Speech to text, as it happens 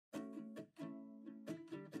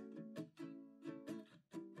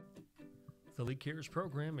The LeeCARES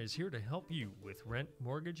program is here to help you with rent,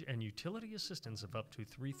 mortgage, and utility assistance of up to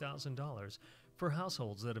 $3,000 for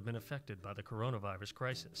households that have been affected by the coronavirus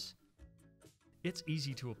crisis. It's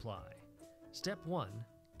easy to apply. Step 1.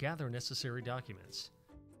 Gather necessary documents.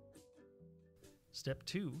 Step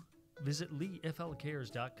 2. Visit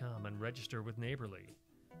LeeFLCares.com and register with Neighborly.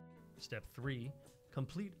 Step 3.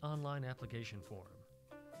 Complete online application form.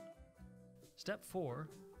 Step 4.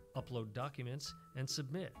 Upload documents and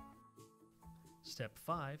submit. Step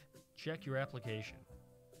 5. Check your application.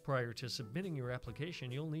 Prior to submitting your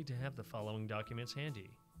application, you'll need to have the following documents handy.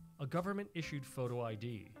 A government-issued photo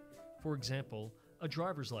ID, for example, a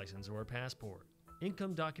driver's license or a passport.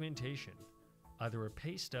 Income documentation, either a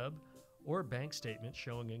pay stub or a bank statement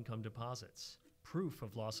showing income deposits. Proof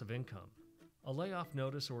of loss of income. A layoff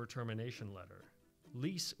notice or a termination letter.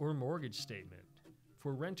 Lease or mortgage statement.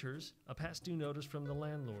 For renters, a past due notice from the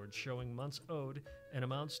landlord showing months owed and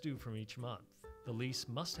amounts due from each month. The lease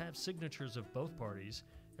must have signatures of both parties,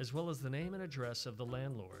 as well as the name and address of the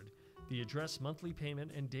landlord, the address, monthly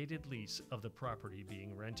payment, and dated lease of the property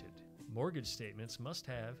being rented. Mortgage statements must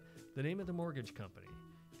have the name of the mortgage company,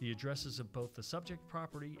 the addresses of both the subject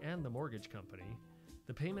property and the mortgage company,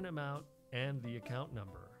 the payment amount, and the account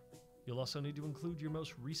number. You'll also need to include your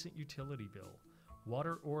most recent utility bill,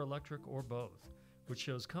 water or electric or both, which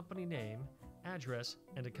shows company name, address,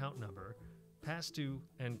 and account number, past due,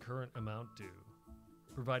 and current amount due.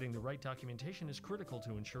 Providing the right documentation is critical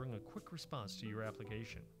to ensuring a quick response to your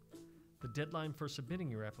application. The deadline for submitting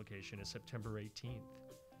your application is September 18th.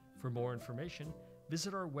 For more information,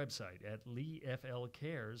 visit our website at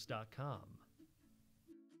LeeFLCares.com.